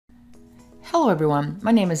Hello everyone,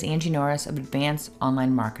 my name is Angie Norris of Advanced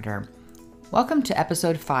Online Marketer. Welcome to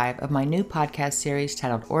episode 5 of my new podcast series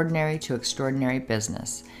titled Ordinary to Extraordinary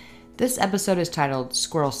Business. This episode is titled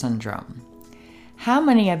Squirrel Syndrome. How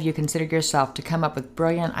many of you consider yourself to come up with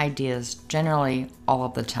brilliant ideas generally all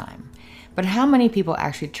of the time? But how many people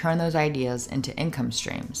actually turn those ideas into income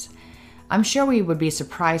streams? I'm sure we would be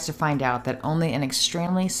surprised to find out that only an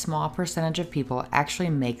extremely small percentage of people actually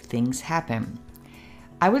make things happen.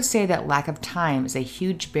 I would say that lack of time is a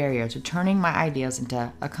huge barrier to turning my ideas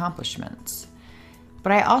into accomplishments.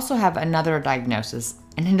 But I also have another diagnosis,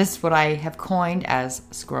 and it is what I have coined as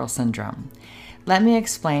squirrel syndrome. Let me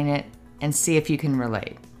explain it and see if you can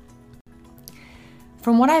relate.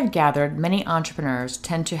 From what I've gathered, many entrepreneurs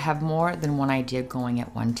tend to have more than one idea going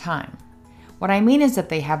at one time. What I mean is that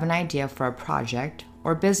they have an idea for a project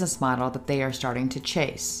or business model that they are starting to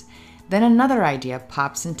chase. Then another idea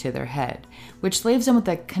pops into their head, which leaves them with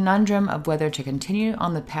a conundrum of whether to continue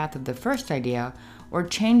on the path of the first idea or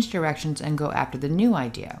change directions and go after the new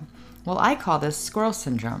idea. Well, I call this squirrel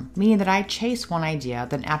syndrome, meaning that I chase one idea,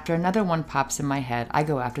 then after another one pops in my head, I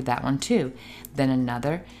go after that one too, then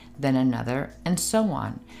another, and so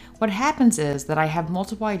on. What happens is that I have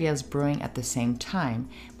multiple ideas brewing at the same time,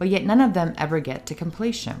 but yet none of them ever get to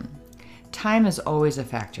completion. Time is always a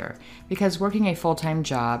factor, because working a full-time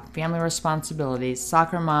job, family responsibilities,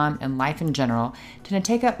 soccer mom, and life in general tend to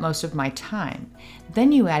take up most of my time.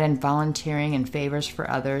 Then you add in volunteering and favors for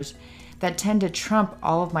others that tend to trump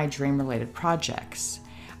all of my dream-related projects.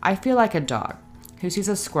 I feel like a dog who sees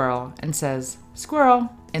a squirrel and says, "Squirrel,"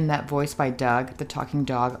 in that voice by Doug, the talking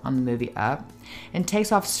dog on the movie Up, and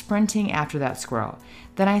takes off sprinting after that squirrel.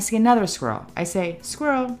 Then I see another squirrel. I say,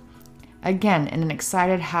 "Squirrel," again in an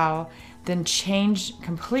excited howl, then change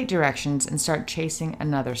complete directions and start chasing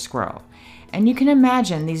another squirrel. And you can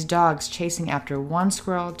imagine these dogs chasing after one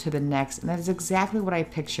squirrel to the next, and that is exactly what I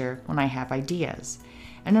picture when I have ideas.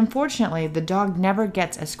 And unfortunately, the dog never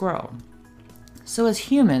gets a squirrel. So as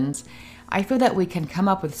humans, I feel that we can come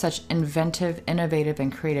up with such inventive, innovative,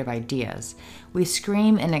 and creative ideas. We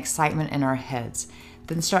scream in excitement in our heads,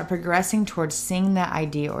 then start progressing towards seeing that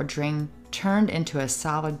idea or dream turned into a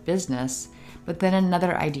solid business, but then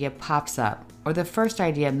another idea pops up, or the first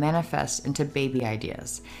idea manifests into baby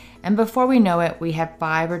ideas. And before we know it, we have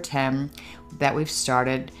 5 or 10 that we've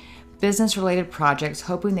started, business-related projects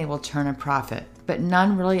hoping they will turn a profit, but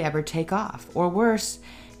none really ever take off. Or worse,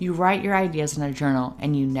 you write your ideas in a journal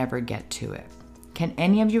and you never get to it. Can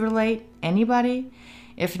any of you relate? Anybody?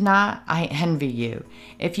 If not, I envy you.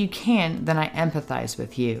 If you can, then I empathize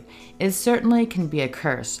with you. It certainly can be a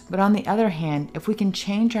curse, but on the other hand, if we can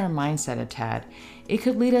change our mindset a tad, it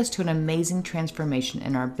could lead us to an amazing transformation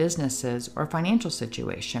in our businesses or financial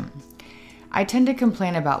situation. I tend to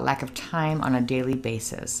complain about lack of time on a daily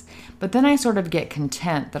basis, but then I sort of get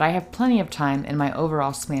content that I have plenty of time in my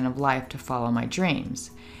overall span of life to follow my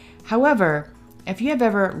dreams. However, if you have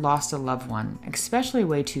ever lost a loved one, especially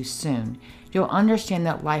way too soon, you'll understand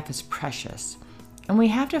that life is precious, and we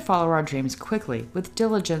have to follow our dreams quickly, with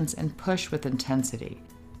diligence, and push with intensity.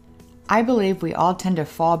 I believe we all tend to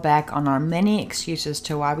fall back on our many excuses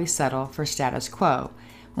to why we settle for status quo,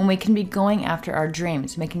 when we can be going after our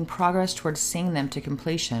dreams, making progress towards seeing them to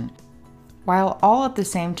completion, while all at the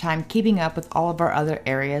same time keeping up with all of our other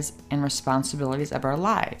areas and responsibilities of our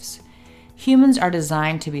lives. Humans are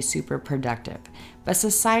designed to be super productive, but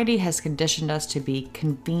society has conditioned us to be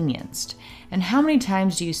convenienced. And how many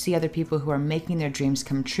times do you see other people who are making their dreams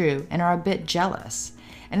come true and are a bit jealous?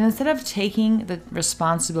 And instead of taking the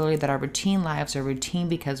responsibility that our routine lives are routine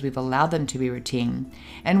because we've allowed them to be routine,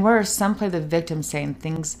 and worse, some play the victim saying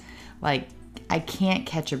things like, "I can't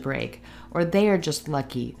catch a break," or "they are just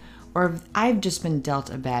lucky," or "I've just been dealt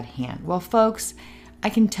a bad hand." Well, folks, I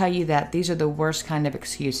can tell you that these are the worst kind of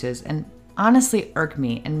excuses and honestly irk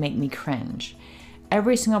me and make me cringe.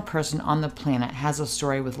 Every single person on the planet has a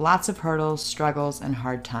story with lots of hurdles, struggles, and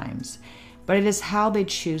hard times. But it is how they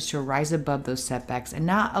choose to rise above those setbacks and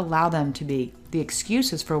not allow them to be the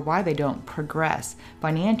excuses for why they don't progress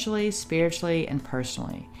financially, spiritually, and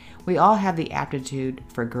personally. We all have the aptitude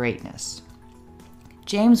for greatness.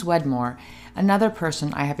 James Wedmore, another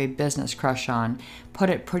person I have a business crush on, put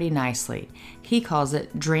it pretty nicely. He calls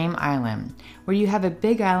it Dream Island, where you have a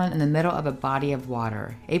big island in the middle of a body of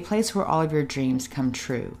water, a place where all of your dreams come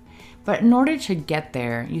true. But in order to get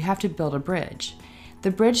there, you have to build a bridge.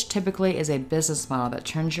 The bridge typically is a business model that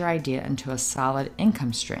turns your idea into a solid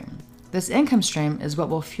income stream. This income stream is what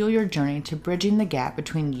will fuel your journey to bridging the gap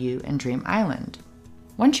between you and Dream Island.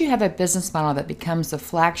 Once you have a business model that becomes the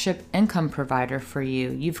flagship income provider for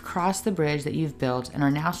you, you've crossed the bridge that you've built and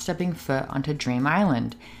are now stepping foot onto Dream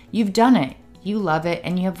Island. You've done it, you love it,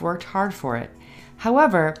 and you have worked hard for it.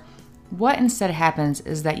 However, what instead happens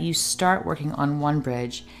is that you start working on one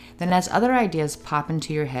bridge, then as other ideas pop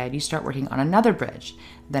into your head, you start working on another bridge,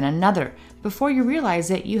 then another. Before you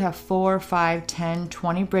realize it, you have 4, 5, 10,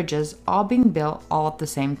 20 bridges all being built all at the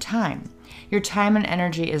same time. Your time and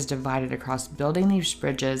energy is divided across building these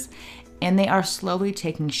bridges, and they are slowly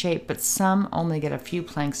taking shape, but some only get a few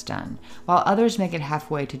planks done, while others make it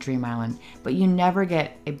halfway to Dream Island, but you never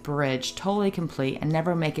get a bridge totally complete and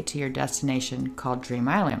never make it to your destination called Dream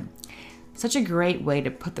Island. Such a great way to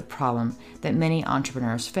put the problem that many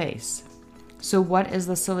entrepreneurs face. So what is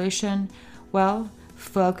the solution? Well,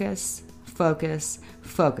 focus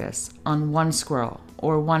on one squirrel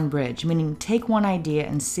or one bridge, meaning take one idea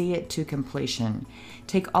and see it to completion.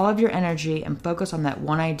 Take all of your energy and focus on that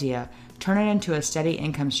one idea, turn it into a steady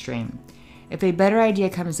income stream. If a better idea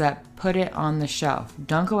comes up, put it on the shelf.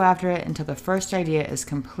 Don't go after it until the first idea is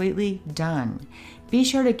completely done. Be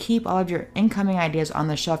sure to keep all of your incoming ideas on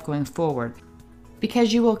the shelf going forward,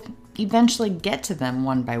 because you will eventually get to them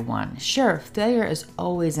one by one. Sure, failure is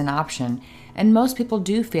always an option, and most people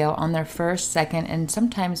do fail on their first, second, and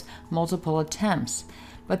sometimes multiple attempts.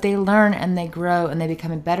 But they learn and they grow and they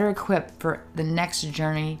become better equipped for the next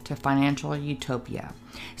journey to financial utopia.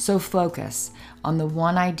 So focus on the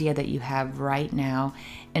one idea that you have right now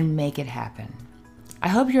and make it happen. I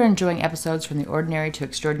hope you're enjoying episodes from the Ordinary to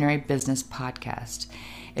Extraordinary Business podcast.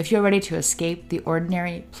 If you're ready to escape the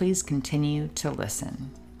ordinary, please continue to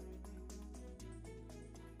listen.